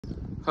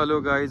Hello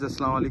guys,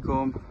 assalamu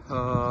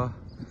alaikum.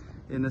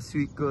 In a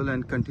sequel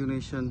and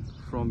continuation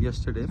from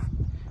yesterday,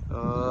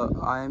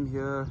 I am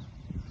here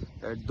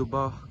at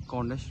Duba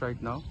Cornish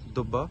right now.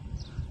 Duba,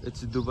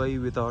 it's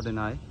Dubai without an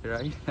I,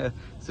 right?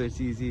 So it's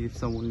easy if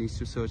someone needs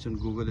to search on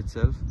Google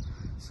itself.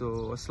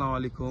 So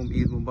assalamu alaikum,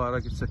 Eid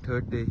Mubarak. It's the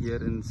third day here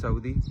in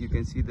Saudi. You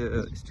can see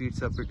the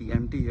streets are pretty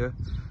empty here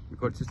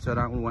because it's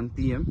around 1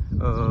 p.m.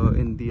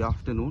 In the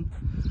afternoon.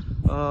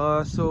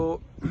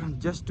 So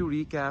just to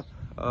recap,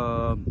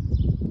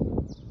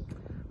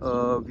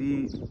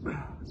 we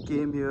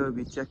came here,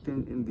 we checked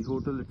in the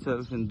hotel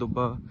itself in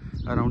Duba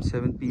around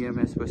 7 p.m.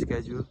 as per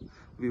schedule.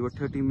 We were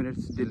 30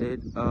 minutes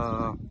delayed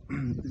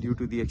due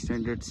to the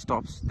extended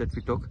stops that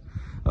we took,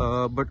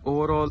 but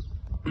overall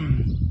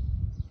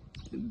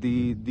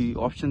the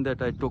option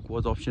that I took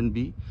was option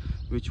B,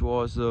 which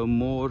was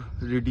more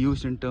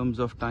reduced in terms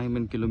of time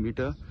and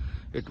kilometer.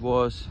 It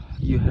was,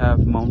 you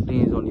have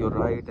mountains on your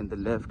right and the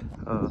left,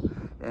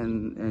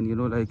 and you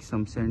know, like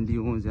some sand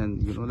dunes,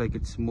 and you know, like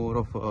it's more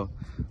of a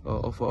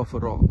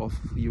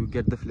you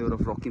get the flavor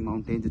of Rocky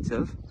Mountains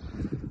itself.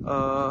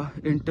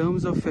 In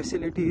terms of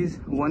facilities,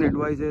 one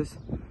advises,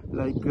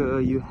 like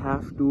you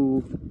have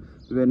to,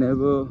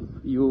 whenever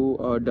you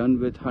are done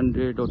with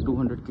 100 or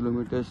 200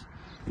 kilometers,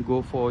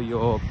 go for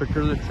your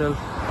petrol itself,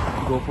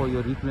 go for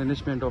your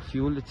replenishment of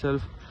fuel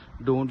itself.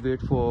 Don't wait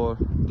for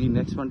the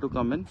next one to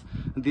come in.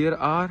 There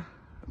are,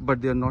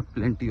 but there are not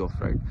plenty of,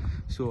 right?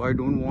 So I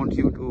don't want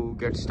you to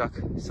get stuck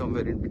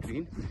somewhere in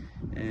between.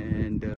 And